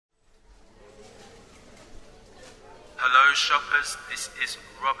Hello shoppers, this is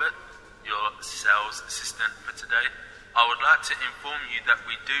Robert, your sales assistant for today. I would like to inform you that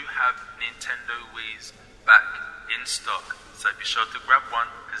we do have Nintendo Wii's back in stock, so be sure to grab one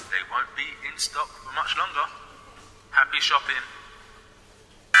because they won't be in stock for much longer. Happy shopping.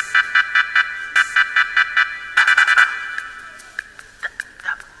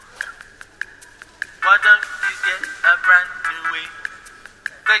 Why don't you get a brand new Wii?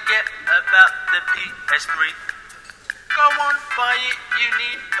 Forget about the PS3. Go on, buy it, you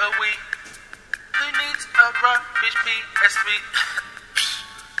need a Wii. Who needs a rubbish PS3?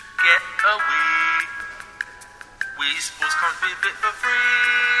 Get a Wii. Wii Sports comes with it for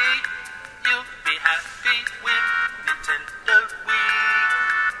free. You'll be happy with Nintendo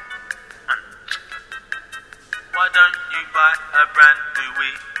Wii. Why don't you buy a brand new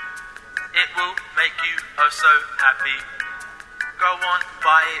Wii? It will make you oh so happy. Go on,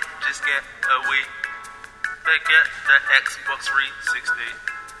 buy it, just get a Wii. Forget the Xbox 360.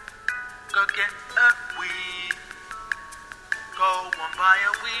 Go get a Wii. Go on, buy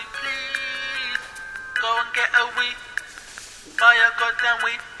a Wii, please. Go and get a Wii. Buy a goddamn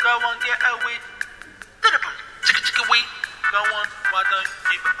Wii. Go on, get a Wii. Chicka chicka Wii. Go on, why don't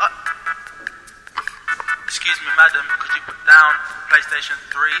you... Excuse me, madam, could you put down PlayStation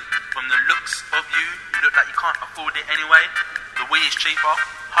 3? From the looks of you, you look like you can't afford it anyway. The Wii is cheaper,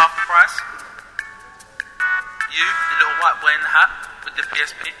 half the price. You, the little white boy in the hat with the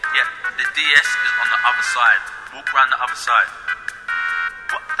PSP, yeah, the DS is on the other side. Walk around the other side.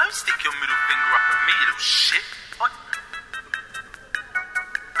 What? Don't stick your middle finger up at me, you little shit. What?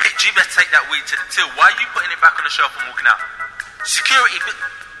 Bitch, you better take that Wii to the till. Why are you putting it back on the shelf and walking out? Security,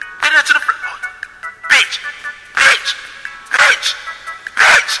 pin her to the front. Oh, bitch! Bitch! Bitch!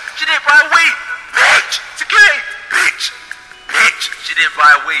 Bitch! She didn't buy a Wii! Bitch! Security! Bitch! Bitch! She didn't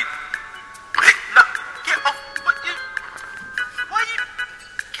buy a Wii. No, get off. What you? Why you?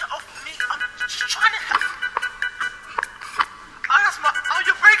 Get off me. I'm just trying to help. Oh, that's my... Oh,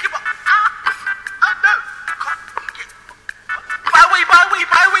 you're breaking my... Oh, no. You can't get... Buy a Wii, buy a Wii,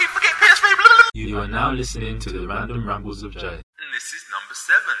 buy a Wii. Forget PS3. You are now listening to the Random Rambles of Jay. And this is number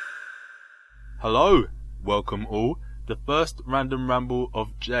 7. Hello, welcome all. The first Random Ramble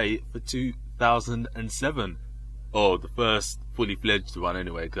of Jay for 2007. Or the first fully fledged one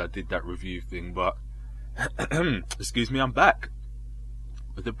anyway, because I did that review thing, but excuse me, I'm back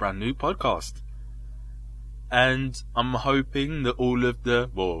with a brand new podcast. And I'm hoping that all of the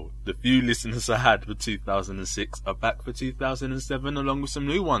few listeners I had for 2006 are back for 2007 along with some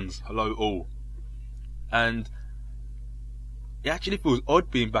new ones. Hello all. And it actually feels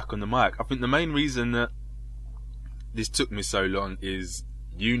odd being back on the mic. I think the main reason that this took me so long is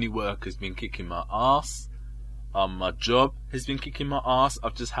uni work has been kicking my ass. My job has been kicking my ass.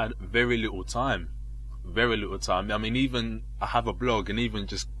 I've just had very little time. Very little time. I mean, even I have a blog, and even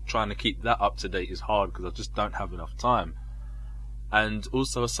just trying to keep that up to date is hard because I just don't have enough time. And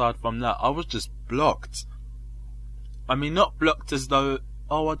also, aside from that, I was just blocked. I mean, not blocked as though,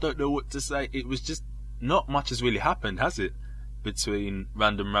 I don't know what to say. It was just not much has really happened, has it? Between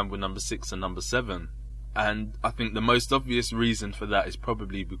Random Ramble number 6 and number 7. And I think the most obvious reason for that is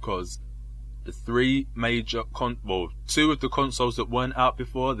probably because the three major two of the consoles that weren't out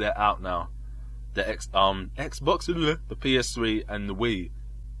before, they're out now. The Xbox, the PS3 and the Wii.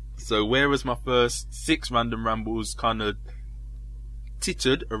 So whereas my first 6 Random Rambles kind of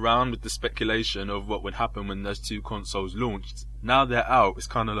tittered around with the speculation of what would happen when those two consoles launched, now they're out, it's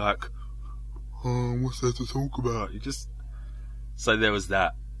kind of like, what's there to talk about? So there was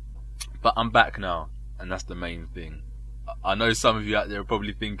that. But I'm back now, and that's the main thing. I know some of you out there are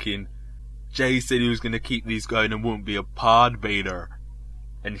probably thinking, Jay said he was going to keep these going and wouldn't be a pod baiter.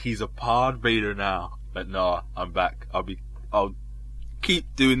 And he's a pod baiter now. But no, I'm back. I'll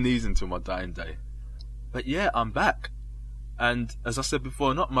keep doing these until my dying day. But yeah, I'm back. And as I said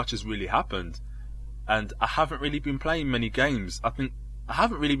before, not much has really happened. And I haven't really been playing many games. I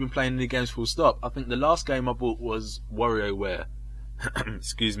haven't really been playing any games full stop. I think the last game I bought was WarioWare.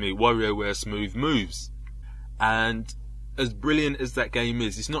 Excuse me, WarioWare Smooth Moves. And as brilliant as that game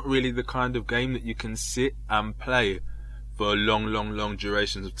is, it's not really the kind of game that you can sit and play for long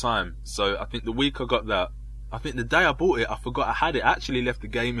durations of time. So I think the week I got that, I think the day I bought it, I forgot I had it. I actually left the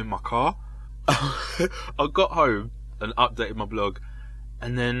game in my car. I got home and updated my blog,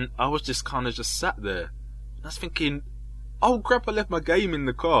 and then I was just kind of just sat there. I was thinking, oh crap, I left my game in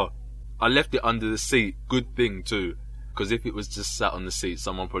the car. I left it under the seat. Good thing too. Because if it was just sat on the seat,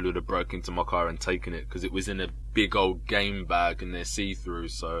 someone probably would have broke into my car and taken it, because it was in a big old game bag and they're see-through.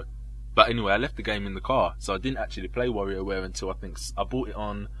 So, but anyway, I left the game in the car, so I didn't actually play WarioWare until I think I bought it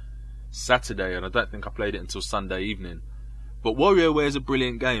on Saturday, and I don't think I played it until Sunday evening. But WarioWare is a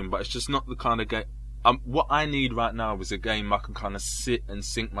brilliant game, but it's just not the kind of game. What I need right now is a game I can kind of sit and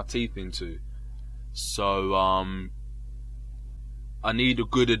sink my teeth into. So I need a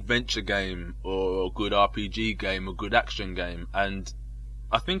good adventure game, or a good RPG game, a good action game. And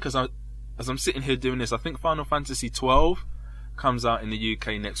I think as I'm sitting here doing this, I think Final Fantasy 12 comes out in the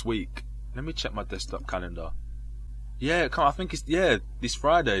UK next week. Let me check my desktop calendar. Yeah, I think it's this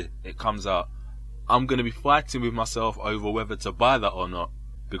Friday it comes out. I'm going to be fighting with myself over whether to buy that or not,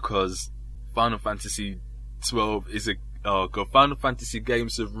 because Final Fantasy 12 is Final Fantasy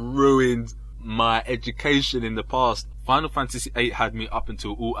games have ruined my education in the past. Final Fantasy 8 had me up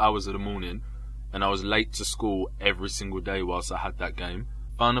until all hours of the morning, and I was late to school every single day whilst I had that game.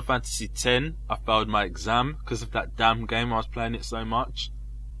 Final Fantasy 10, I failed my exam because of that damn game. I was playing it so much.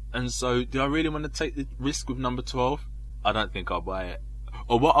 And so, do I really want to take the risk with number 12? I don't think I'll buy it.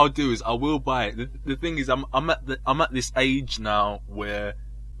 Or what I'll do is I will buy it. The thing is, I'm at this age now where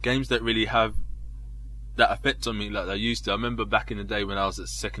games don't really have that effect on me like they used to. I remember back in the day when I was at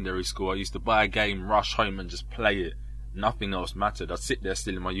secondary school, I used to buy a game, rush home and just play it. Nothing else mattered. I'd sit there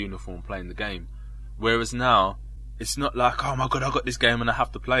still in my uniform playing the game. Whereas now, it's not like, oh my god, I got this game and I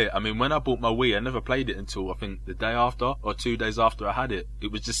have to play it. I mean, when I bought my Wii, I never played it until I think the day after or 2 days after I had it.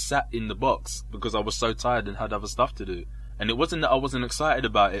 It was just sat in the box because I was so tired and had other stuff to do. And it wasn't that I wasn't excited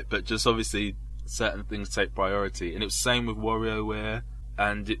about it, but just obviously certain things take priority. And it was the same with WarioWare,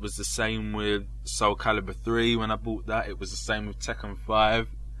 and it was the same with Soul Calibur 3 when I bought that. It was the same with Tekken 5.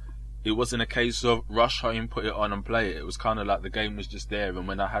 It wasn't a case of rush home, put it on and play it. It was kind of like the game was just there, and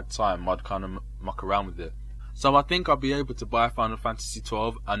when I had time, I'd kind of muck around with it. So I think I'll be able to buy Final Fantasy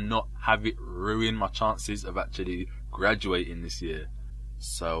 12 and not have it ruin my chances of actually graduating this year.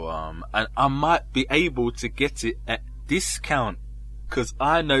 So, and I might be able to get it at discount, because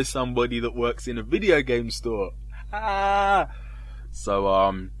I know somebody that works in a video game store. So,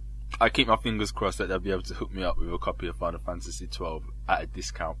 I keep my fingers crossed that they'll be able to hook me up with a copy of Final Fantasy 12 at a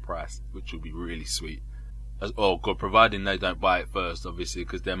discount price, which will be really sweet. Providing they don't buy it first, obviously,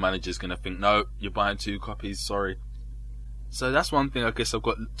 because their manager's going to think, no, you're buying 2 copies, sorry. So that's one thing I guess I've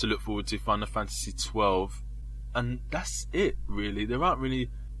got to look forward to, Final Fantasy 12. And that's it, really. There aren't really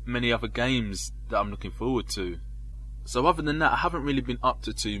many other games that I'm looking forward to. So other than that, I haven't really been up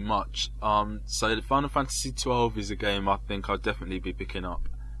to too much. So the Final Fantasy 12 is a game I think I'll definitely be picking up.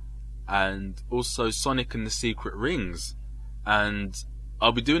 And also Sonic and the Secret Rings. And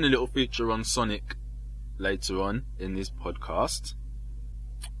I'll be doing a little feature on Sonic later on in this podcast.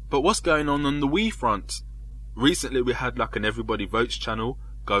 But what's going on the Wii front? Recently we had like an Everybody Votes channel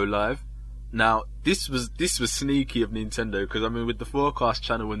go live. Now this was sneaky of Nintendo, because I mean with the forecast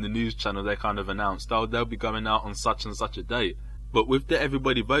channel and the news channel they kind of announced they'll be going out on such and such a date. But with the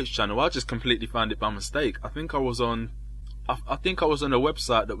Everybody Votes channel, I just completely found it by mistake. I think I was on a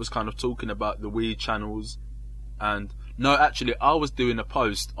website that was kind of talking about the Wii channels, and no, actually I was doing a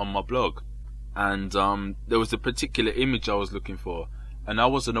post on my blog. And there was a particular image I was looking for, and I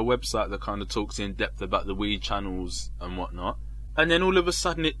was on a website that kind of talks in depth about the Wii channels and whatnot. And then all of a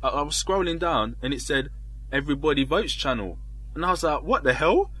sudden I was scrolling down and it said Everybody Votes channel, and I was like, what the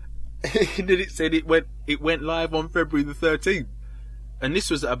hell? And then it said it went live on February the 13th, and this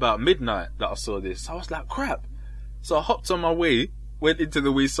was at about midnight that I saw this. So I was like, crap. So I hopped on my Wii, went into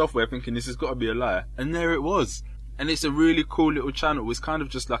the Wii software thinking this has got to be a lie, and there it was. And it's a really cool little channel. It's kind of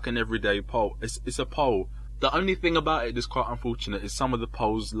just like an everyday poll. It's a poll. The only thing about it that's quite unfortunate is some of the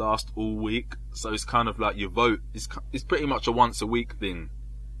polls last all week. So it's kind of like your vote. It's pretty much a once a week thing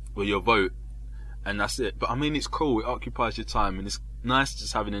where you vote, and that's it. But I mean, it's cool. It occupies your time, and it's nice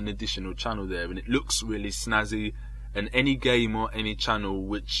just having an additional channel there. And it looks really snazzy. And any game or any channel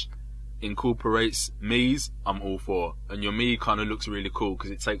which incorporates Mii's, I'm all for. And your Mii kind of looks really cool because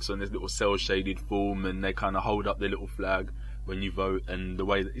it takes on this little cell shaded form, and they kind of hold up their little flag when you vote, and the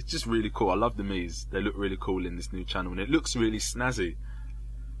way that it's just really cool. I love the Mii's. They look really cool in this new channel, and it looks really snazzy.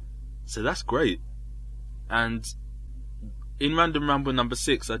 So that's great. And in Random Ramble number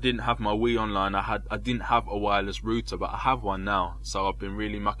 6, I didn't have my Wii online. I didn't have a wireless router, but I have one now. So I've been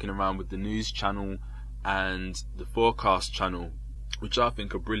really mucking around with the news channel and the forecast channel, which I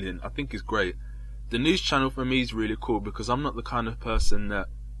think are brilliant. I think it's great. The news channel for me is really cool because I'm not the kind of person that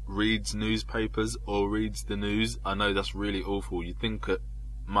reads newspapers or reads the news. I know that's really awful. You think at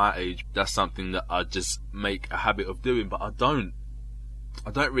my age that's something that I just make a habit of doing, but I don't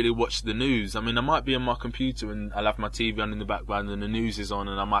really watch the news. I mean, I might be on my computer and I'll have my TV on in the background and the news is on,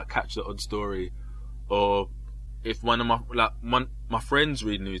 and I might catch the odd story. Or if one of my friends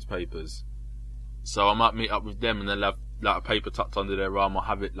read newspapers, so I might meet up with them and they'll have like a paper tucked under their arm or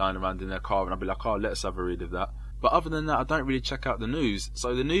have it lying around in their car, and I'll be like, oh, let's have a read of that. But other than that, I don't really check out the news.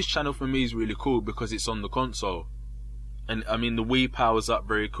 So the news channel for me is really cool because it's on the console. And I mean, the Wii powers up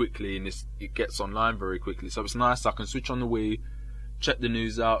very quickly and it gets online very quickly. So it's nice. I can switch on the Wii, check the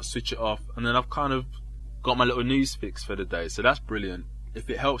news out, switch it off, and then I've kind of got my little news fix for the day. So that's brilliant. If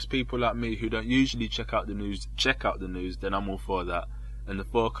it helps people like me who don't usually check out the news, then I'm all for that. And the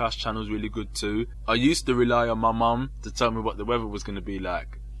forecast channel is really good too. I used to rely on my mum to tell me what the weather was going to be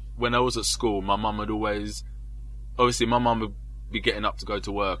like. When I was at school, my mum would always... Obviously, my mum would be getting up to go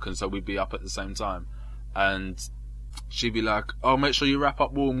to work, and so we'd be up at the same time. And she'd be like, oh, make sure you wrap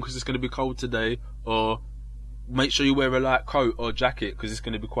up warm because it's going to be cold today. Or make sure you wear a light coat or jacket because it's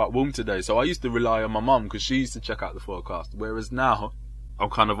going to be quite warm today. So I used to rely on my mum because she used to check out the forecast. Whereas now, I'm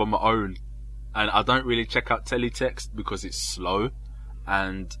kind of on my own. And I don't really check out teletext because it's slow.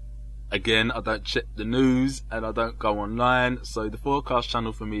 And again, I don't check the news and I don't go online. So the forecast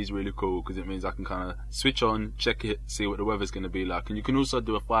channel for me is really cool because it means I can kind of switch on, check it, see what the weather's going to be like. And you can also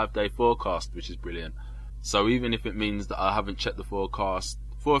do a 5-day forecast, which is brilliant. So even if it means that I haven't checked the forecast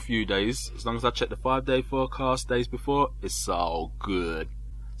for a few days, as long as I check the 5-day forecast days before, it's so good.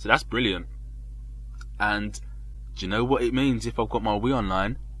 So that's brilliant. And do you know what it means if I've got my Wii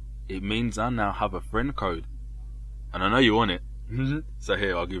online? It means I now have a friend code. And I know you want it. So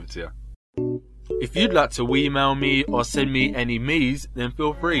here, I'll give it to you. If you'd like to email me or send me any me's, then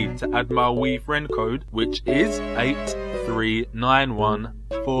feel free to add my Wii friend code, which is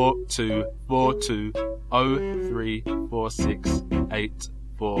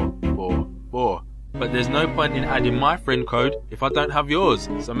 8391420420346844. But there's no point in adding my friend code if I don't have yours.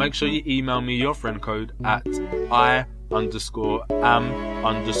 So make sure you email me your friend code at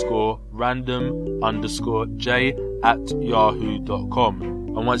I_am_random_j@yahoo.com.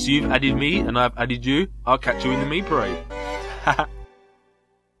 And once you've added me and I've added you, I'll catch you in the me parade.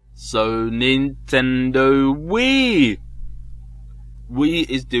 So Nintendo Wii. Wii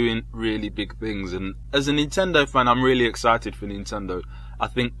is doing really big things, and as a Nintendo fan, I'm really excited for Nintendo. I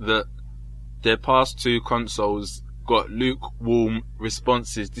think that their past two consoles got lukewarm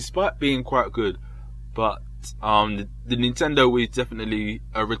responses, despite being quite good. But the Nintendo Wii is definitely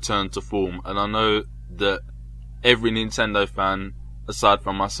a return to form, and I know that every Nintendo fan, aside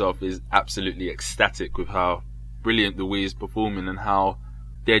from myself, is absolutely ecstatic with how brilliant the Wii is performing and how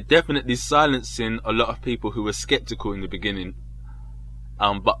they're definitely silencing a lot of people who were skeptical in the beginning.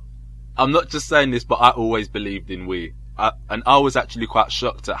 But I'm not just saying this, but I always believed in Wii. And I was actually quite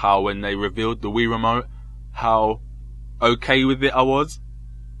shocked at how, when they revealed the Wii remote, how okay with it I was.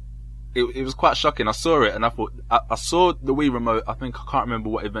 It was quite shocking. I saw it and I thought, I saw the Wii remote, I think, I can't remember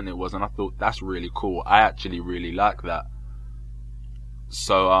what event it was, and I thought, that's really cool. I actually really like that.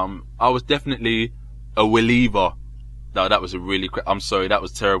 So, I was definitely a believer. No, that was I'm sorry, that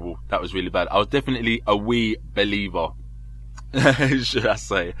was terrible. That was really bad. I was definitely a Wii believer, should I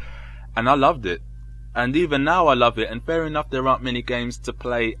say. And I loved it. And even now I love it. And fair enough, there aren't many games to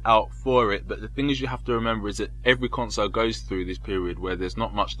play out for it. But the thing is, you have to remember is that every console goes through this period where there's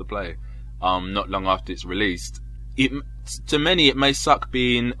not much to play. Not long after it's released. To many, it may suck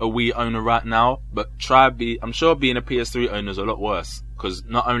being a Wii owner right now, but I'm sure being a PS3 owner is a lot worse. Because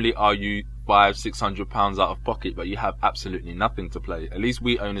not only are you £500-600 out of pocket, but you have absolutely nothing to play. At least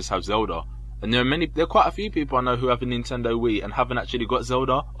Wii owners have Zelda. And there are quite a few people I know who have a Nintendo Wii and haven't actually got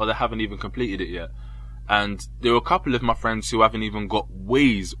Zelda, or they haven't even completed it yet. And there are a couple of my friends who haven't even got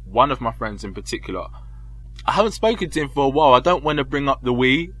Wiis. One of my friends in particular, I haven't spoken to him for a while. I don't want to bring up the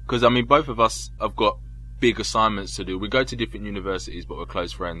Wii, because I mean, both of us have got big assignments to do. We go to different universities, but we're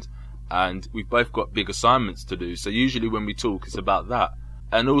close friends, and we've both got big assignments to do. So usually when we talk, it's about that.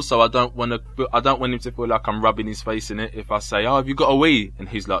 And also, I don't want him to feel like I'm rubbing his face in it if I say, oh, have you got a Wii? And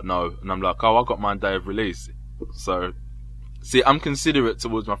he's like, no. And I'm like, oh, I got mine day of release. So, see, I'm considerate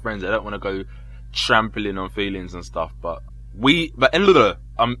towards my friends. I don't want to go trampling on feelings and stuff. But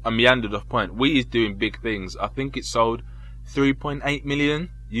I'm meandered off point. Wii is doing big things. I think it sold 3.8 million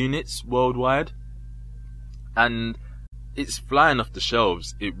units worldwide. And it's flying off the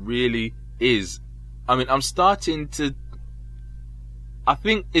shelves. It really is. I mean, I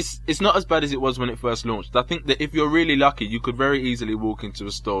think it's not as bad as it was when it first launched. I think that if you're really lucky, you could very easily walk into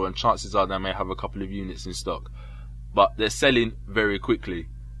a store and chances are they may have a couple of units in stock. But they're selling very quickly.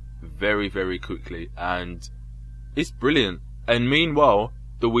 Very, very quickly. And it's brilliant. And meanwhile,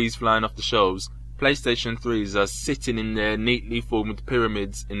 the Wii's flying off the shelves. PlayStation 3s are sitting in their neatly formed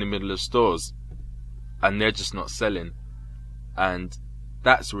pyramids in the middle of stores. And they're just not selling. And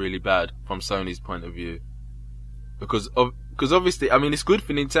that's really bad from Sony's point of view. Because obviously, I mean, it's good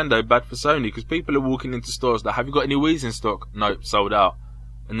for Nintendo, bad for Sony, because people are walking into stores like, have you got any Wii's in stock? Nope, sold out.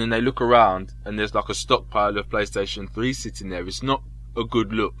 and then they look around and there's like a stockpile of PlayStation 3 sitting there. It's not a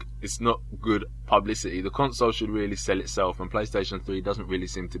good look. It's not good publicity. The console should really sell itself, and PlayStation 3 doesn't really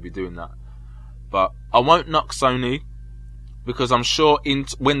seem to be doing that. But I won't knock Sony, because I'm sure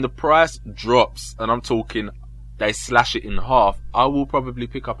when the price drops, and I'm talking they slash it in half, I will probably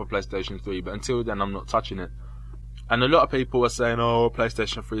pick up a PlayStation 3, but until then I'm not touching it. And a lot of people are saying, oh,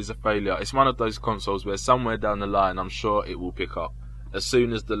 PlayStation 3 is a failure. It's one of those consoles where somewhere down the line I'm sure it will pick up, as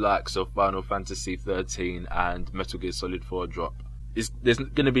soon as the likes of Final Fantasy 13 and Metal Gear Solid 4 drop. There's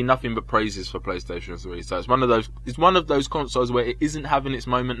going to be nothing but praises for PlayStation 3. So it's one of those consoles where it isn't having its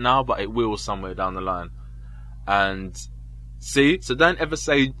moment now, but it will somewhere down the line. And see, so don't ever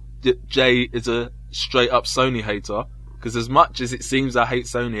say that Jay is a straight up Sony hater, because as much as it seems I hate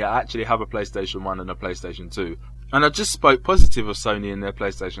Sony, I actually have a PlayStation 1 and a PlayStation 2. And I just spoke positive of Sony and their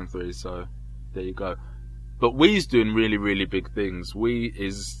PlayStation 3, so there you go. But Wii's doing really, really big things. Wii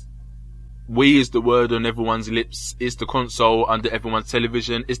is the word on everyone's lips. It's the console under everyone's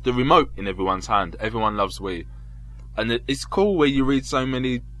television. It's the remote in everyone's hand. Everyone loves Wii. And it's cool where you read so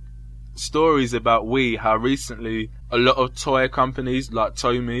many stories about Wii, how recently a lot of toy companies like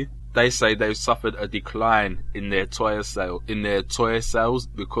Tomy, they say they've suffered a decline in their toy sales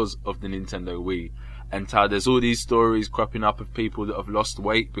because of the Nintendo Wii. And how there's all these stories cropping up of people that have lost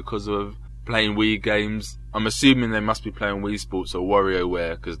weight because of playing Wii games. I'm assuming they must be playing Wii Sports or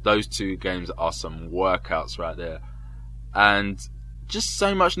WarioWare, because those two games are some workouts right there. And just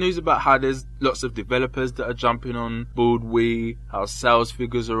so much news about how there's lots of developers that are jumping on board Wii, how sales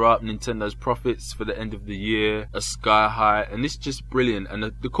figures are up, Nintendo's profits for the end of the year are sky high, and it's just brilliant. And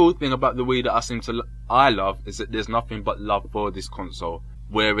the cool thing about the Wii that I love is that there's nothing but love for this console.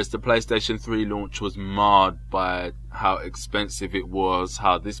 Whereas the PlayStation 3 launch was marred by how expensive it was,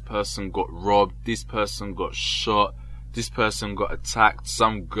 how this person got robbed, this person got shot, this person got attacked,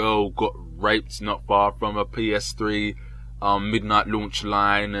 some girl got raped not far from a PS3 midnight launch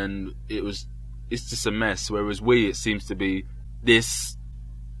line, and it's just a mess. Whereas Wii, it seems to be this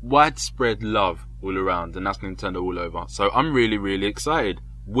widespread love all around, and that's Nintendo all over. So I'm really, really excited.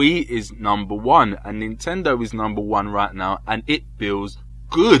 Wii is number one, and Nintendo is number one right now, and it feels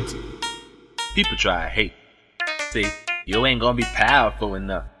good. People try to hate. See, you ain't gonna be powerful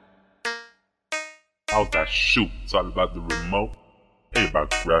enough. How's that shoot? It's all about the remote. Ain't about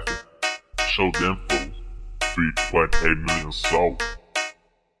the graphic. Show them fools. 3.8 million sold.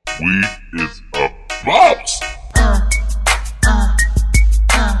 We is a boss.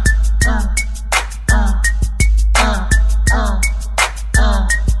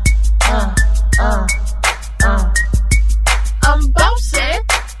 I'm bossy.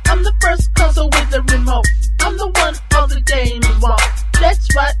 I'm the first console with the remote. I'm the one all the games want.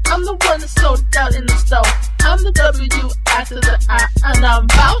 That's right, I'm the one that sold it out in the store. I'm the W after the I, and I'm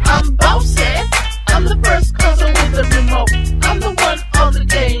bossy. I'm the first console with the remote. I'm the one all the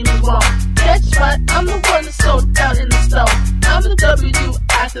games want. That's right, I'm the one that sold it out in the store. I'm the W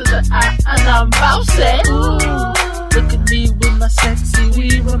after the I, and I'm bossy. Ooh, look at me with my sexy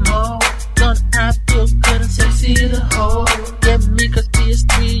Wii remote. I feel good and sexy to hold. Get me cause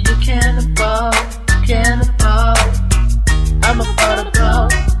PS3 you can't afford. I'm affordable.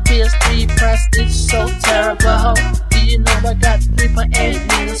 PS3 price is so terrible. Do you know I got 3.8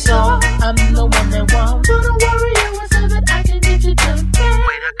 million sold? I'm the one that won't. But don't worry, I was so that I can get you done. Wait,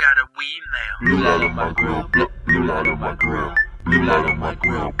 I got a Wii mail. Blue light on my grill. Blue light on my grill. Blue light on my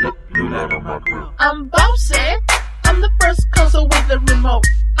grill. Blue light on my grill. I'm bossy. I'm the first console with the remote.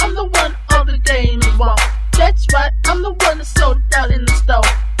 I'm the one all the games want. That's right, I'm the one that sold it out in the store.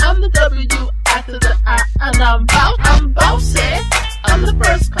 I'm the W after the I, and I'm bossy. I'm the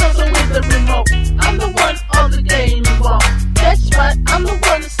first console with the remote. I'm the one all the games want. That's right, I'm the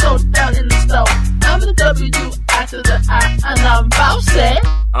one that sold it out in the store. I'm the W after the I, and I'm bossy.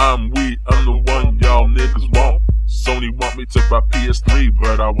 I'm Wii, I'm the one y'all niggas want. Sony want me to buy PS3,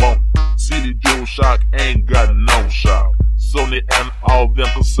 but I won't. CD DualShock ain't got no shop. Sony and all them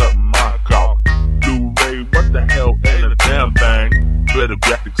can suck my cock. Blu-ray, what the hell ain't a damn thing? Better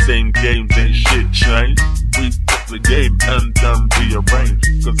graphics, same games, ain't shit changed. We put the game and done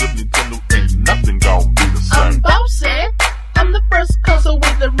rearranged. Cause if Nintendo ain't nothing gon' be the same. I'm bossy. I'm the first console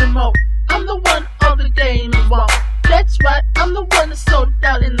with the remote. I'm the one all the games want. That's right, I'm the one that sold it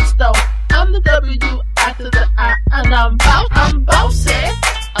out in the store. I'm the W after the I, and I'm bossy.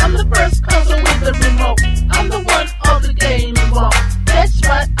 I'm the first console with the remote. I'm the one all the games want. That's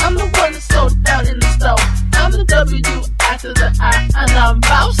right, I'm the one that sold it out in the store. I'm the W after the I, and I'm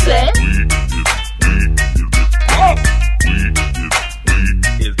bossy. We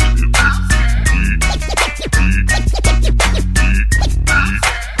is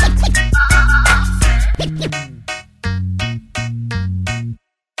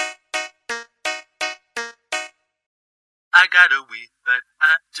got a Wii, but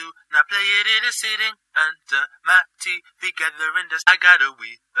I do not play it. It is sitting under my TV gathering dust. I got a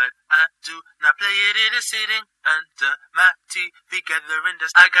Wii, but I do not play it. It is sitting under my TV gathering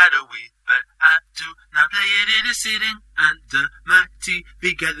dust. I got a Wii, but I do not play it. It is sitting under my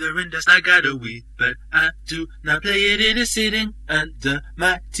TV gathering dust. I got a Wii, but I do not play it. It is sitting under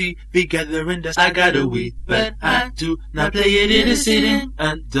my TV gathering dust. I got a Wii, but I do not play it. It is sitting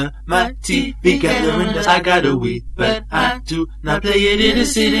under my TV gathering dust. I got a Wii, but I do not play it. It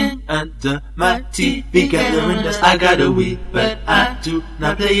is sitting under my TV gathering dust. I got a Wii, but I do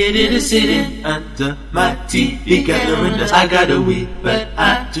not play it. It is sitting under my TV gathering dust. I got a Wii, but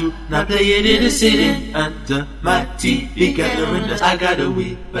I do not play it. It is sitting under my TV gathering dust. I got a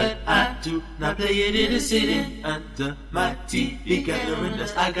Wii, but I do not play it. It is sitting under my TV gathering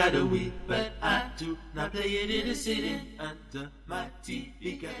dust. I got a Wii, but I do not play it. It is sitting under my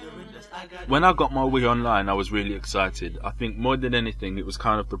TV gathering dust. When I got my Wii online, I was really excited. I think more than anything, it was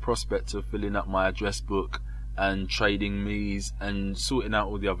kind of the prospect of filling up my address book and trading Mii's and sorting out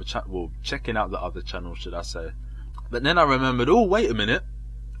all the other checking out the other channels, should I say. But then I remembered, oh, wait a minute,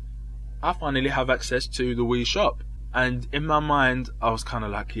 I finally have access to the Wii shop. And in my mind, I was kind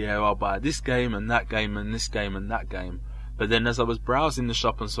of like, yeah, I'll buy this game and that game and this game and that game. But then as I was browsing the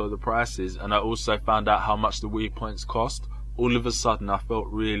shop and saw the prices, and I also found out how much the Wii points cost, all of a sudden I felt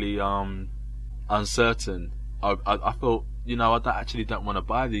really uncertain. I felt, I actually don't want to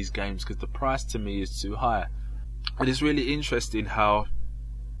buy these games because the price to me is too high. And it's really interesting how,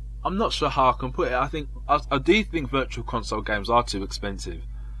 I'm not sure how I can put it. I do think virtual console games are too expensive.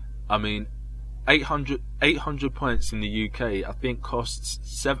 I mean, 800 points in the UK, I think costs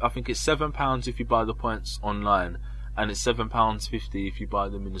it's £7 if you buy the points online, and it's £7.50 if you buy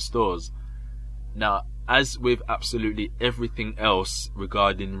them in the stores. Now, as with absolutely everything else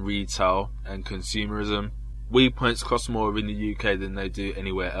regarding retail and consumerism, Wii points cost more in the UK than they do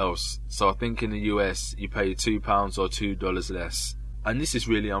anywhere else. So I think in the US you pay £2 or $2 less. And this is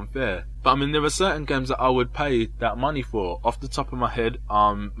really unfair. But I mean, there are certain games that I would pay that money for. Off the top of my head,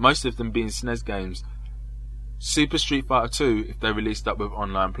 most of them being SNES games. Super Street Fighter 2, if they released that with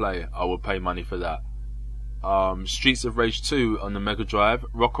online play, I would pay money for that. Streets of Rage 2 on the Mega Drive,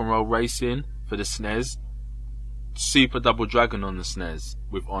 Rock'n'Roll Racing for the SNES, Super Double Dragon on the SNES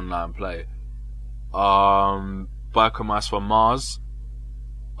with online play, Biker Mice from Mars,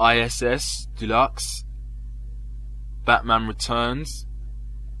 ISS Deluxe, Batman Returns,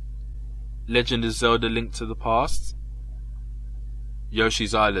 Legend of Zelda Link to the Past,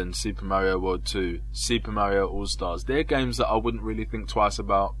 Yoshi's Island, Super Mario World 2, Super Mario All-Stars. They're games that I wouldn't really think twice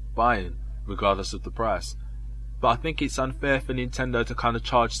about buying, regardless of the price. But I think it's unfair for Nintendo to kind of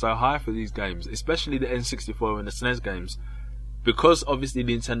charge so high for these games, especially the N64 and the SNES games. Because obviously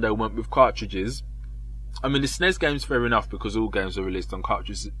Nintendo went with cartridges. I mean, the SNES games, fair enough, because all games were released on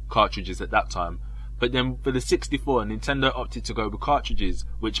cartridges at that time. But then for the 64, Nintendo opted to go with cartridges,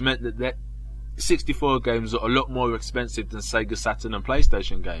 which meant that their 64 games are a lot more expensive than Sega Saturn and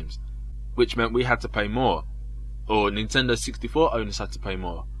PlayStation games, which meant we had to pay more, or Nintendo 64 owners had to pay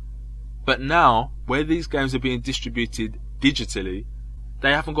more. But now, where these games are being distributed digitally,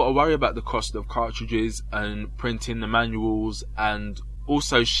 they haven't got to worry about the cost of cartridges and printing the manuals and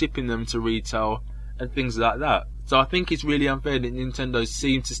also shipping them to retail and things like that. So I think it's really unfair that Nintendo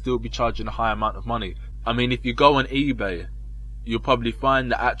seems to still be charging a high amount of money. I mean, if you go on eBay, you'll probably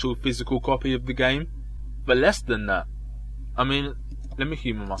find the actual physical copy of the game for less than that. I mean, let me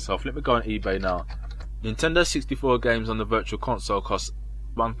humour myself. Let me go on eBay now. Nintendo 64 games on the Virtual Console cost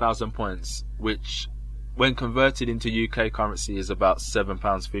 1,000 points, which, when converted into UK currency, is about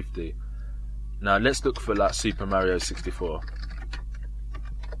 £7.50. Now, let's look for like Super Mario 64.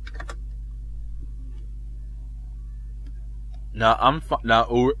 Now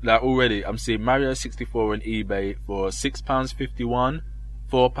already I'm seeing Mario 64 on eBay for £6.51,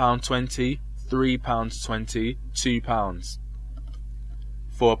 £4.20, £3.20, £2,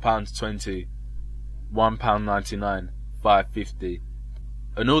 £4.20, £1.99, £5.50.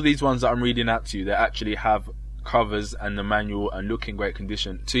 And all these ones that I'm reading out to you, they actually have covers and the manual and look in great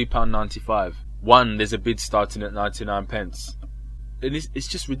condition. £2.95. One, there's a bid starting at 99 pence. And it's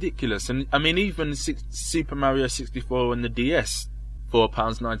just ridiculous. And I mean, even Super Mario 64 and the DS,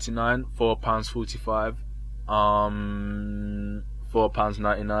 £4.99, £4.45,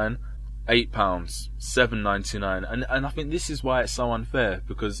 £4.99, £8, £7.99. And I think this is why it's so unfair,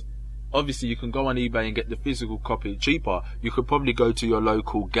 because obviously you can go on eBay and get the physical copy cheaper. You could probably go to your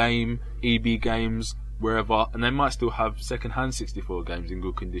local game, EB Games, wherever, and they might still have second-hand 64 games in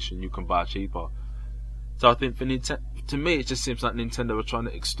good condition you can buy cheaper. So I think to me it just seems like Nintendo are trying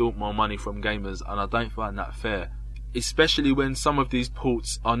to extort more money from gamers, and I don't find that fair. especially when some of these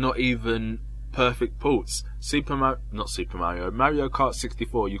ports are not even perfect ports. Mario Kart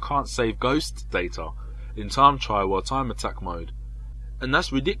 64, you can't save ghost data in time trial or time attack mode, and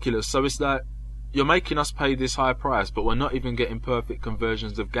that's ridiculous. So it's like, you're making us pay this high price, but we're not even getting perfect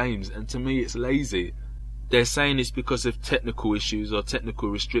conversions of games, and to me it's lazy. They're saying it's because of technical issues or technical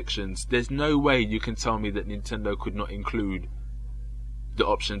restrictions. There's no way you can tell me that Nintendo could not include the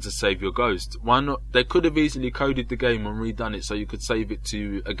option to save your ghost. Why not? They could have easily coded the game and redone it so you could save it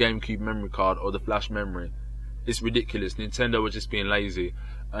to a GameCube memory card or the flash memory. It's ridiculous. Nintendo were just being lazy,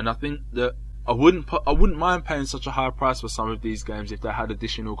 and I think that I wouldn't mind paying such a high price for some of these games if they had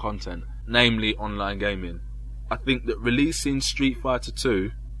additional content, namely online gaming. I think that releasing Street Fighter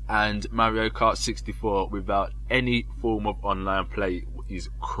 2 and Mario Kart 64 without any form of online play is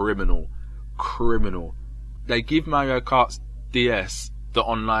criminal. They give Mario Kart DS the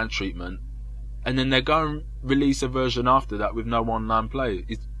online treatment, and then they go and release a version after that with no online play.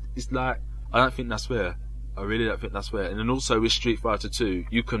 It's like, I don't think that's fair. I really don't think that's fair. And then also with Street Fighter 2,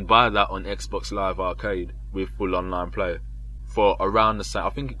 you can buy that on Xbox Live Arcade with full online play for around the same. I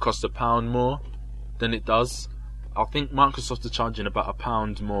think it costs £1 more than it does. I think Microsoft are charging about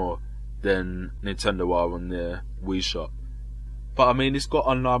 £1 more than Nintendo are on their Wii shop. But I mean, it's got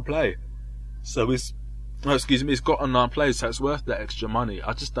online play, so it's got online play, so it's worth that extra money.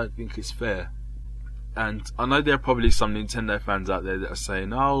 I just don't think it's fair. And I know there are probably some Nintendo fans out there that are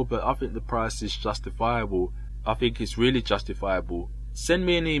saying, oh, but I think the price is justifiable. I think it's really justifiable. Send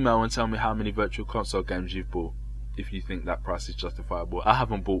me an email and tell me how many Virtual Console games you've bought, if you think that price is justifiable. I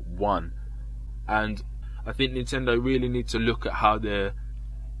haven't bought one. And I think Nintendo really need to look at how they're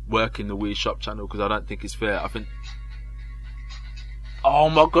working the Wii Shop channel, because I don't think it's fair. I think... Oh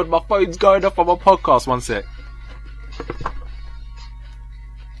my god, my phone's going off on my podcast. One sec.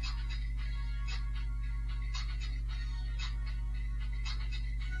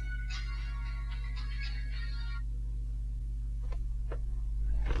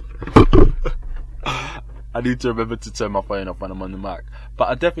 I need to remember to turn my phone off when I'm on the Mac. But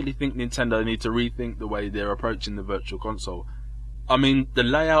I definitely think Nintendo need to rethink the way they're approaching the Virtual Console. I mean, the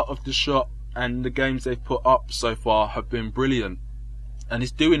layout of the shop and the games they've put up so far have been brilliant, and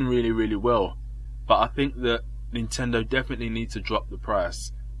it's doing really, really well. But I think that Nintendo definitely need to drop the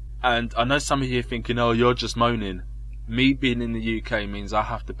price. And I know some of you are thinking, oh, you're just moaning. Me being in the UK means I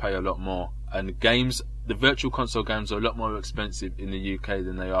have to pay a lot more. And the Virtual Console games are a lot more expensive in the UK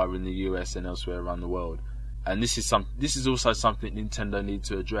than they are in the US and elsewhere around the world. And this is also something Nintendo need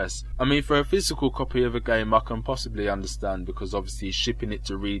to address. I mean, for a physical copy of a game, I can possibly understand, because obviously shipping it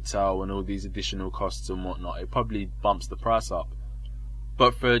to retail and all these additional costs and whatnot, it probably bumps the price up.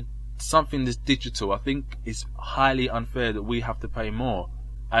 But for something that's digital, I think it's highly unfair that we have to pay more.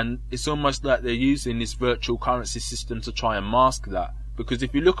 And it's almost like they're using this virtual currency system to try and mask that. Because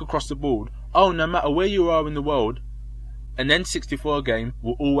if you look across the board, no matter where you are in the world, an N64 game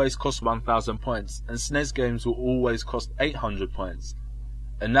will always cost 1,000 points, and SNES games will always cost 800 points.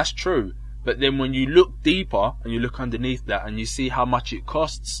 And that's true. But then when you look deeper and you look underneath that and you see how much it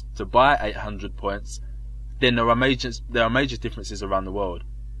costs to buy 800 points, then there are major differences around the world.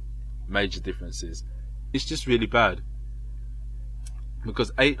 Major differences. It's just really bad.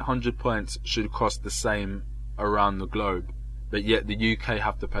 Because 800 points should cost the same around the globe, but yet the UK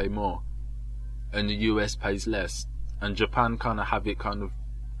have to pay more, and the US pays less, and Japan kind of have it kind of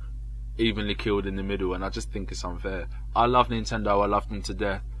evenly killed in the middle, and I just think it's unfair. I love Nintendo, I love them to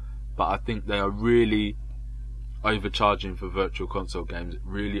death, but I think they are really overcharging for Virtual Console games,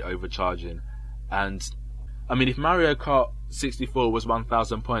 really overcharging. And I mean, if Mario Kart 64 was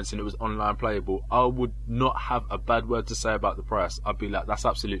 1,000 points and it was online playable, I would not have a bad word to say about the price. I'd be like, that's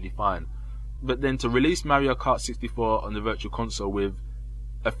absolutely fine. But then to release Mario Kart 64 on the Virtual Console with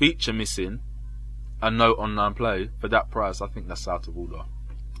a feature missing and no online play for that price, I think that's out of order.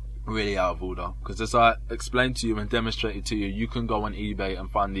 Really out of order. Because as I explained to you and demonstrated to you, you can go on eBay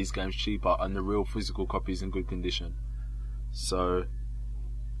and find these games cheaper and the real physical copies in good condition. So,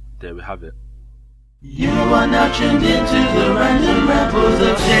 there we have it. You are now tuned into the random rambles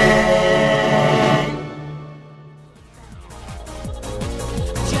of Jay.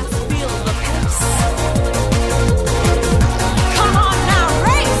 Just feel the pace. Come on now,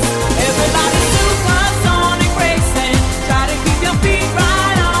 race. Everybody supersonic racing. Try to keep your feet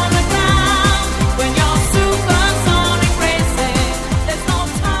right on the ground. When you're supersonic racing, there's no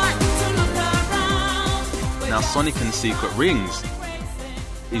time to look around. Now, Sonic and the Secret Rings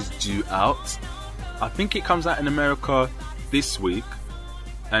is due out. I think it comes out in America this week,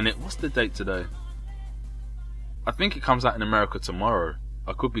 and what's the date today? I think it comes out in America tomorrow.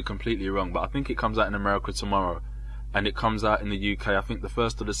 I could be completely wrong, but I think it comes out in America tomorrow. and it comes out in the UK, I think the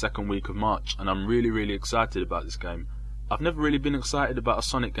first or the second week of March, and I'm really, really excited about this game. I've never really been excited about a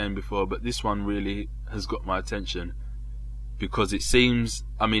Sonic game before, but this one really has got my attention, because it seems,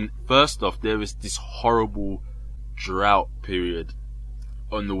 I mean, first off, there is this horrible drought period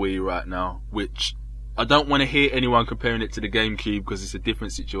on the Wii right now, which I don't want to hear anyone comparing it to the GameCube because it's a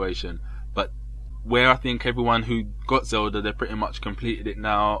different situation, but where I think everyone who got Zelda, they pretty much completed it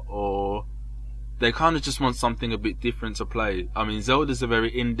now, or they kind of just want something a bit different to play. I mean, Zelda's a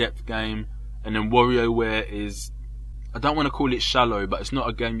very in-depth game, and then WarioWare is, I don't want to call it shallow, but it's not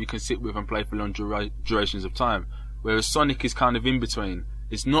a game you can sit with and play for long durations of time. Whereas Sonic is kind of in between.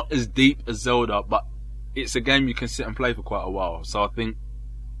 It's not as deep as Zelda, but it's a game you can sit and play for quite a while. So I think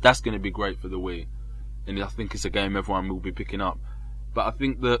that's going to be great for the Wii, and I think it's a game everyone will be picking up. But I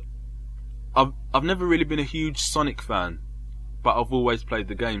think that I've never really been a huge Sonic fan, but I've always played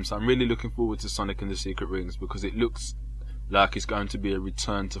the game, so I'm really looking forward to Sonic and the Secret Rings, because it looks like it's going to be a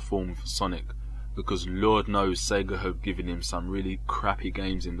return to form for Sonic, because Lord knows Sega have given him some really crappy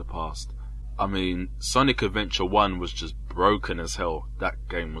games in the past. I mean, Sonic Adventure 1 was just broken as hell. That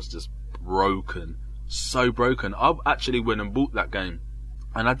game was just broken. So broken. I actually went and bought that game,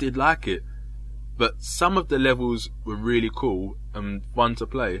 and I did like it, but some of the levels were really cool and fun to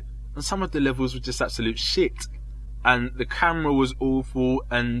play, and some of the levels were just absolute shit. And the camera was awful,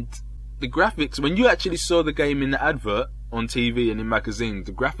 and the graphics, when you actually saw the game in the advert on TV and in magazines,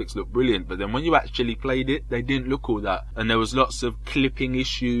 the graphics looked brilliant, but then when you actually played it, they didn't look all that, and there was lots of clipping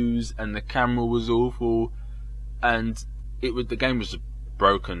issues, and the camera was awful, and the game was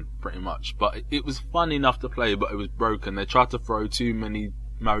broken pretty much. But it was fun enough to play, but it was broken. They tried to throw too many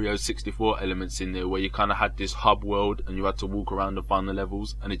Mario 64 elements in there, where you kind of had this hub world and you had to walk around and find the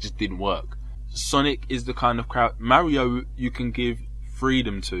levels, and it just didn't work. Sonic is the kind of character, Mario you can give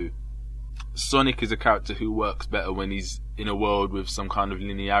freedom to. Sonic is a character who works better when he's in a world with some kind of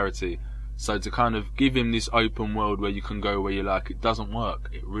linearity. So to kind of give him this open world where you can go where you like, it doesn't work.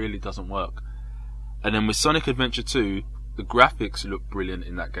 It really doesn't work. And then with Sonic Adventure 2, the graphics look brilliant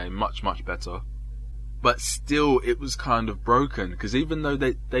in that game, much, much better. But still, it was kind of broken, because even though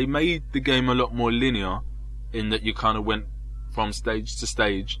they made the game a lot more linear, in that you kind of went from stage to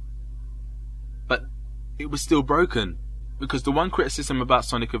stage, but it was still broken. Because the one criticism about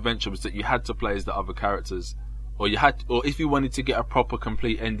Sonic Adventure was that you had to play as the other characters, or if you wanted to get a proper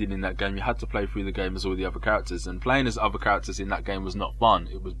complete ending in that game, you had to play through the game as all the other characters, and playing as other characters in that game was not fun.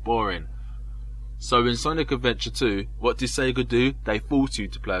 It was boring. So in Sonic Adventure 2, what did Sega do? They force you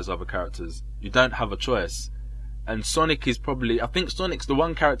to play as other characters. You don't have a choice. And Sonic is I think Sonic's the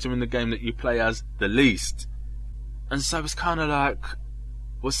one character in the game that you play as the least. And so it's kind of like,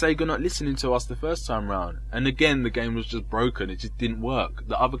 was Sega not listening to us the first time round? And again, the game was just broken. It just didn't work.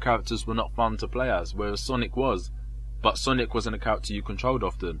 The other characters were not fun to play as, whereas Sonic was. But Sonic wasn't a character you controlled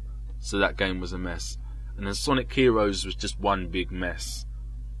often, so that game was a mess. And then Sonic Heroes was just one big mess.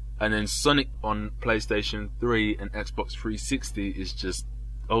 And then Sonic on PlayStation 3 and Xbox 360 is just,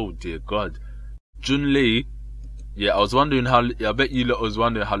 oh dear God. Chun-Li, yeah, I bet you lot was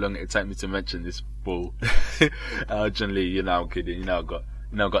wondering how long it'd take me to mention this fool. Chun-Li, you know I'm kidding, you know I've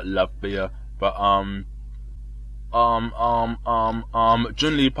got love for you. But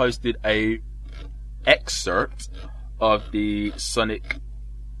Chun-Li posted a excerpt of the Sonic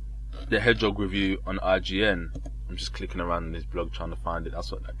the Hedgehog review on IGN. I'm just clicking around in this blog trying to find it.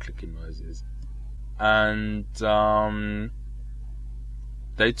 That's what that clicking noise is. And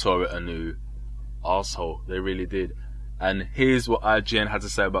they tore it a new arsehole. They really did. And here's what IGN had to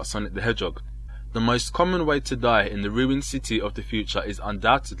say about Sonic the Hedgehog. The most common way to die in the ruined city of the future is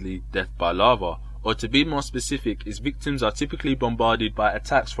undoubtedly death by lava, or to be more specific, its victims are typically bombarded by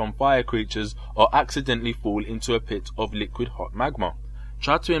attacks from fire creatures or accidentally fall into a pit of liquid hot magma.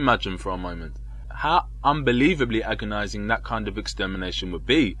 Try to imagine for a moment how unbelievably agonizing that kind of extermination would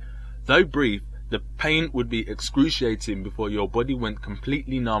be. Though brief, the pain would be excruciating before your body went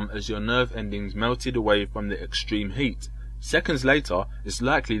completely numb as your nerve endings melted away from the extreme heat. Seconds later, it's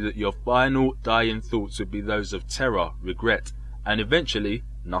likely that your final dying thoughts would be those of terror, regret, and eventually,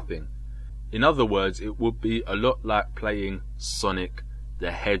 nothing. In other words, it would be a lot like playing Sonic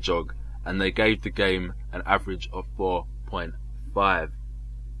the Hedgehog, and they gave the game an average of 4.5.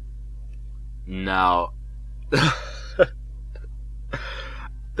 Now,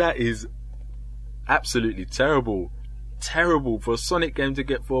 that is absolutely terrible. Terrible. For a Sonic game to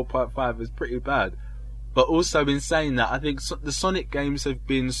get 4.5 is pretty bad. But also in saying that, I think the Sonic games have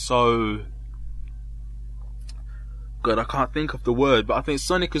been so... God, I can't think of the word, but I think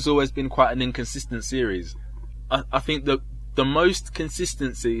Sonic has always been quite an inconsistent series. I think that the most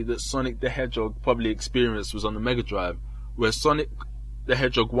consistency that Sonic the Hedgehog probably experienced was on the Mega Drive, where Sonic the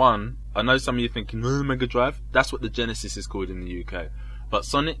Hedgehog 1, I know some of you are thinking, Mega Drive? That's what the Genesis is called in the UK. But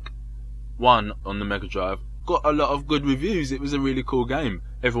Sonic 1 on the Mega Drive got a lot of good reviews. It was a really cool game.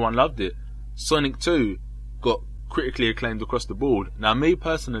 Everyone loved it. Sonic 2 got critically acclaimed across the board. Now, me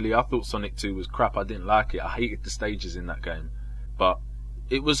personally, I thought Sonic 2 was crap. I didn't like it. I hated the stages in that game. But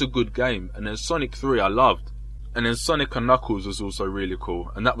it was a good game. And then Sonic 3 I loved. And then Sonic and Knuckles was also really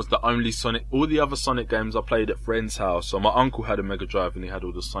cool. And that was the only Sonic... All the other Sonic games I played at friends' house. So my uncle had a Mega Drive and he had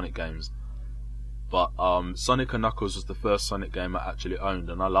all the Sonic games. But Sonic and Knuckles was the first Sonic game I actually owned.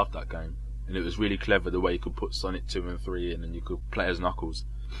 And I loved that game. And it was really clever the way you could put Sonic 2 and 3 in and you could play as Knuckles.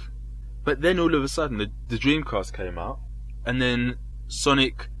 But then all of a sudden the Dreamcast came out. And then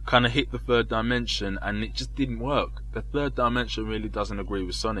Sonic kind of hit the third dimension and it just didn't work. The third dimension really doesn't agree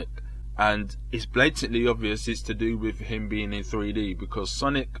with Sonic. And it's blatantly obvious it's to do with him being in 3D, because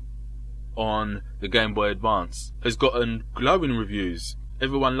Sonic on the Game Boy Advance has gotten glowing reviews.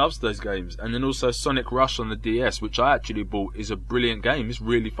 Everyone loves those games. And then also Sonic Rush on the DS, which I actually bought, is a brilliant game. It's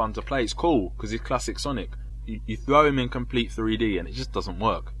really fun to play. It's cool because it's classic Sonic. You throw him in complete 3D and it just doesn't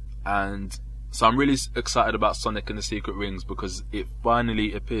work. And so I'm really excited about Sonic and the Secret Rings, because it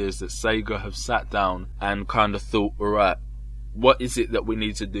finally appears that Sega have sat down and kind of thought, alright, what is it that we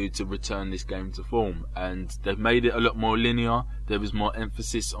need to do to return this game to form? And they've made it a lot more linear. There is more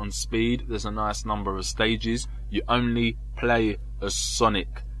emphasis on speed. There's a nice number of stages. You only play as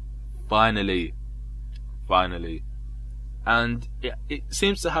Sonic. Finally. And it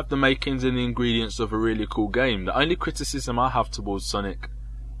seems to have the makings and the ingredients of a really cool game. The only criticism I have towards Sonic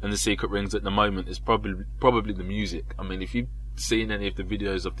and the Secret Rings at the moment is probably the music. I mean, if you've seen any of the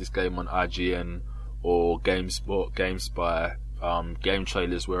videos of this game on IGN or GameSpot, GameSpy, game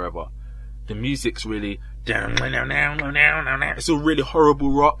trailers, wherever, the music's really it's all really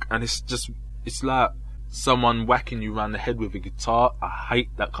horrible rock, and it's like someone whacking you around the head with a guitar. I hate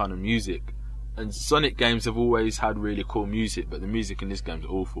that kind of music. And Sonic games have always had really cool music, but the music in this game's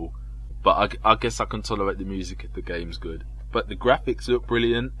awful. But I guess I can tolerate the music if the game's good. But the graphics look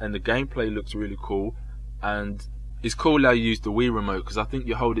brilliant and the gameplay looks really cool, and it's cool how you use the Wii remote, because I think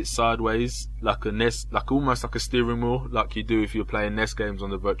you hold it sideways like a NES, like almost like a steering wheel, like you do if you're playing NES games on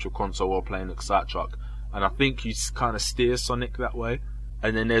the Virtual Console or playing Excite Truck. And I think you kind of steer Sonic that way.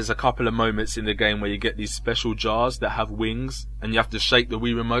 And then there's a couple of moments in the game where you get these special jars that have wings, and you have to shake the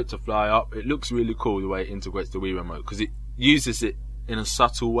Wii remote to fly up. It looks really cool the way it integrates the Wii remote, because it uses it in a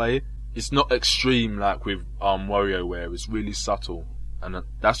subtle way. It's not extreme like with WarioWare. It's really subtle, and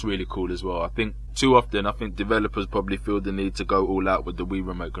that's really cool as well. I think too often developers probably feel the need to go all out with the Wii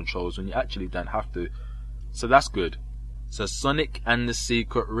remote controls when you actually don't have to. So that's good. So Sonic and the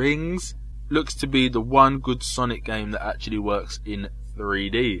Secret Rings looks to be the one good Sonic game that actually works in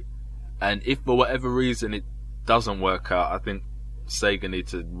 3D. And if for whatever reason it doesn't work out, I think Sega need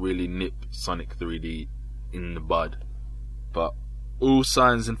to really nip Sonic 3D in the bud. But all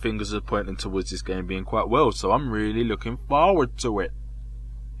signs and fingers are pointing towards this game being quite well, so I'm really looking forward to it.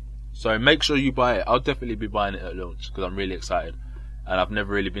 So make sure you buy it. I'll definitely be buying it at launch because I'm really excited, and I've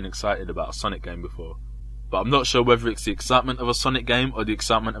never really been excited about a Sonic game before. But I'm not sure whether it's the excitement of a Sonic game or the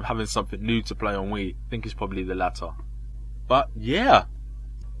excitement of having something new to play on Wii. I think it's probably the latter. But yeah,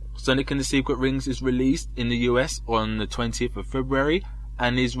 Sonic and the Secret Rings is released in the US on the 20th of February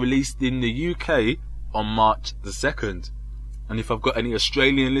and is released in the UK on March the 2nd. And if I've got any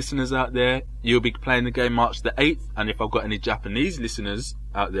Australian listeners out there, you'll be playing the game March the 8th. And if I've got any Japanese listeners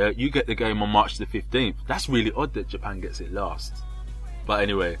out there, you get the game on March the 15th. That's really odd that Japan gets it last. But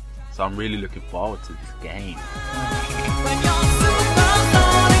anyway, so I'm really looking forward to this game. When you're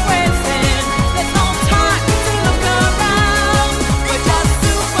supersonic racing, there's no time to look around. We're just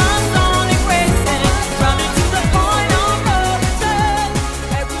supersonic racing, running to the point of no return.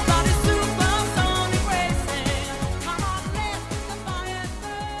 Everybody's supersonic racing. Come on, let the fire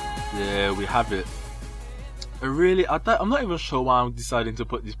burn. Yeah, we have it. I'm not even sure why I'm deciding to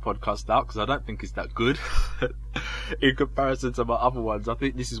put this podcast out, because I don't think it's that good in comparison to my other ones. I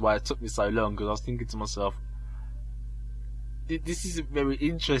think this is why it took me so long, because I was thinking to myself, this isn't very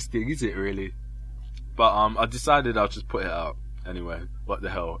interesting, is it really? But I decided I'll just put it out anyway. What the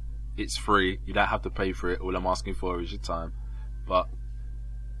hell? It's free. You don't have to pay for it. All I'm asking for is your time. But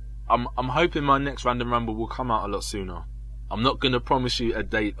I'm hoping my next Random Ramble will come out a lot sooner. I'm not going to promise you a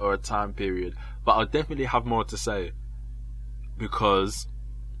date or a time period, but I'll definitely have more to say, because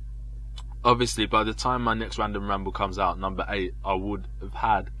obviously by the time my next Random Ramble comes out, number 8, I would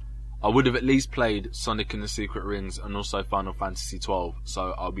have at least played Sonic and the Secret Rings and also Final Fantasy 12,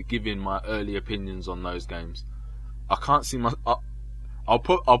 so I'll be giving my early opinions on those games. I can't see my. I'll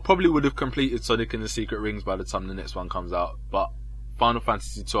probably would have completed Sonic and the Secret Rings by the time the next one comes out, but Final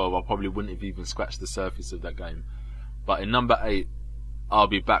Fantasy 12, I probably wouldn't have even scratched the surface of that game. But in number 8, I'll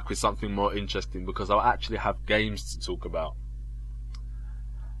be back with something more interesting because I'll actually have games to talk about.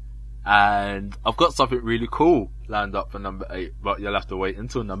 And I've got something really cool lined up for number 8, but you'll have to wait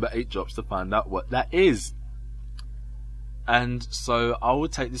until number 8 drops to find out what that is. And so I will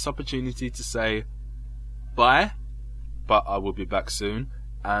take this opportunity to say bye, but I will be back soon.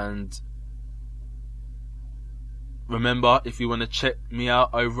 And remember, if you want to check me out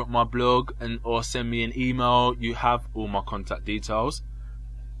over at my blog or send me an email, you have all my contact details.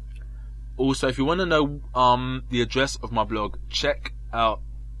 Also, if you want to know the address of my blog, check out,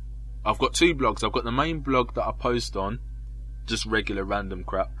 I've got 2 blogs. I've got the main blog that I post on, just regular random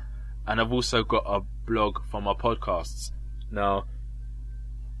crap, and I've also got a blog for my podcasts. Now,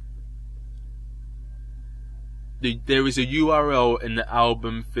 there is a URL in the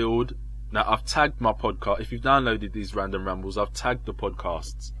album field. Now, I've tagged my podcast. If you've downloaded these random rambles, I've tagged the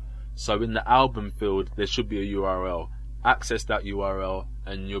podcasts. So in the album field, there should be a URL. Access that URL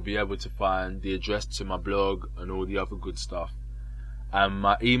and you'll be able to find the address to my blog and all the other good stuff. And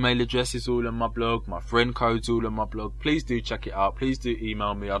my email address is all on my blog. My friend code's all on my blog. Please do check it out. Please do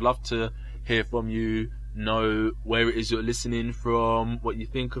email me. I'd love to hear from you, know where it is you're listening from, what you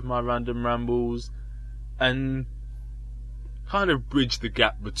think of my random rambles, and kind of bridge the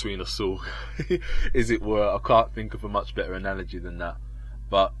gap between us all, as it were. I can't think of a much better analogy than that.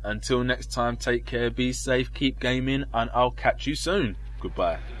 But until next time, take care, be safe, keep gaming, and I'll catch you soon.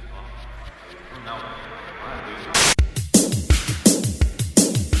 Goodbye.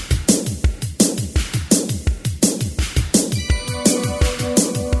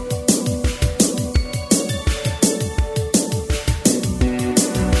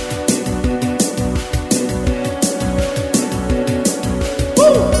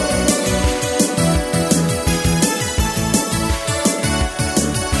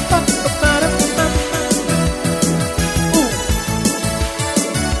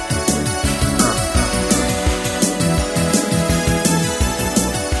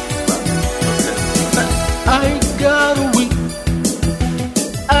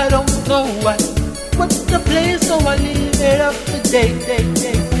 What's the place, so I leave it up to date.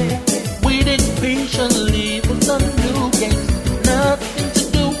 Waiting patiently for some new games, nothing to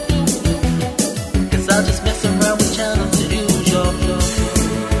do. Cause I just mess around with channels to use your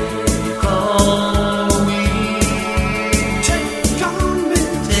call me. Take on me.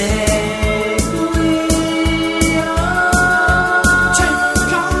 Take me on.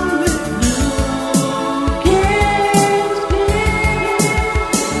 Take on me. New games,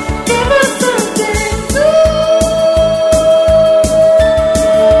 give us something new.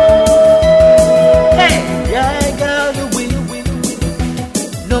 Hey, yeah, I got a win.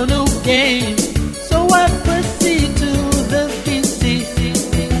 No new game. So I proceed to the PC,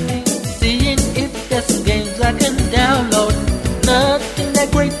 seeing if there's some games I can download. Nothing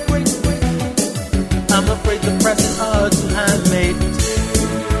that great. I'm afraid the price is hard to handmade.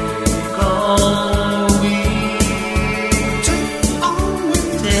 Call me. Take on me.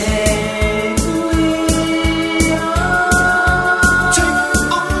 Take me on. Take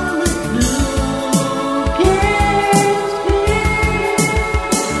on me. New games,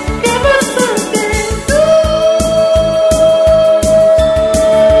 give us something new.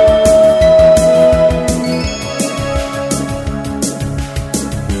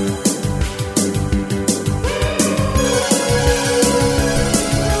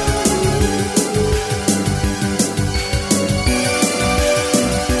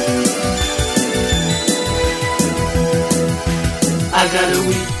 I got a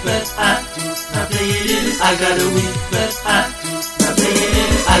week, but I do not play it. I got a week, but I do